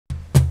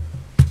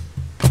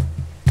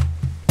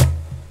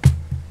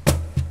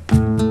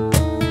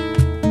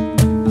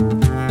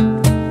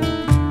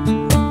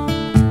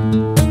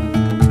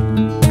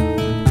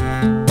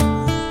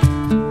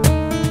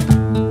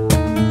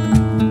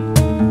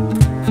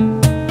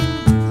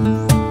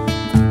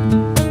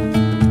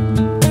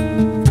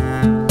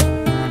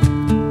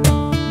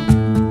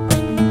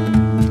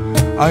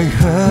I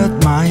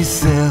hurt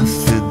myself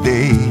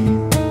today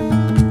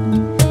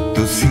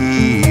to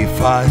see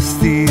if I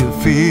still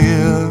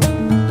feel.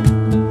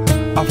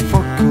 I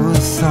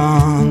focus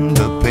on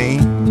the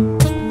pain,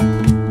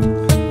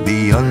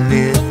 the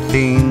only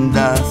thing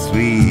that's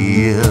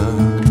real.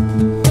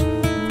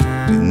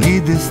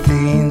 Beneath these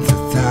things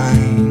of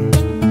time,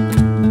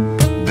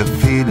 the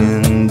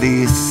feeling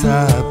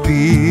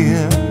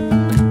disappear.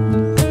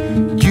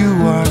 You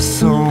are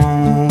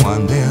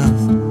someone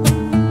else,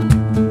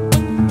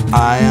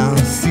 I am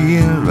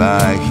still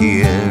right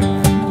here.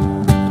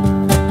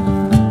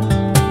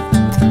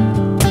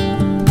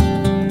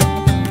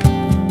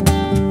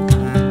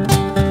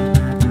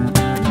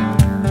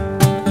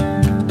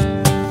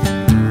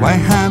 Why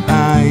have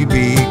I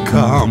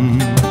become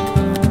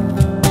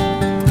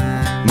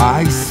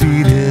my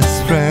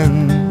sweetest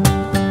friend?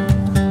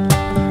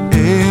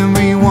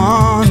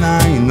 Everyone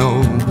I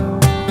know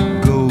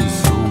goes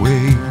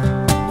away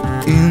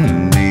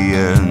in the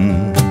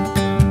end,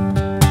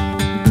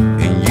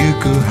 and you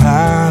could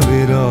have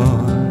it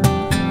all,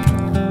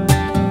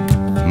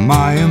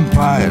 my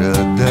empire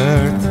of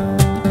dirt,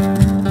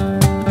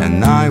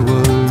 and I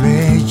will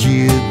let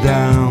you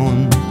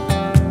down.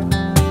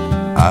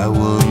 I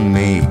will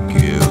make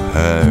you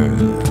hurt.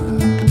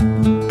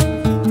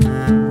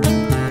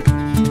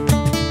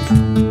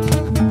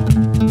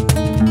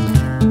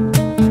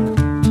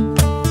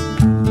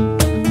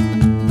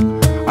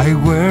 I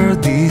wear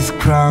this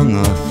crown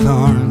of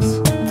thorns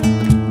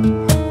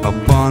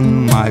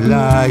upon my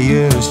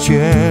liar's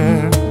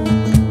chair.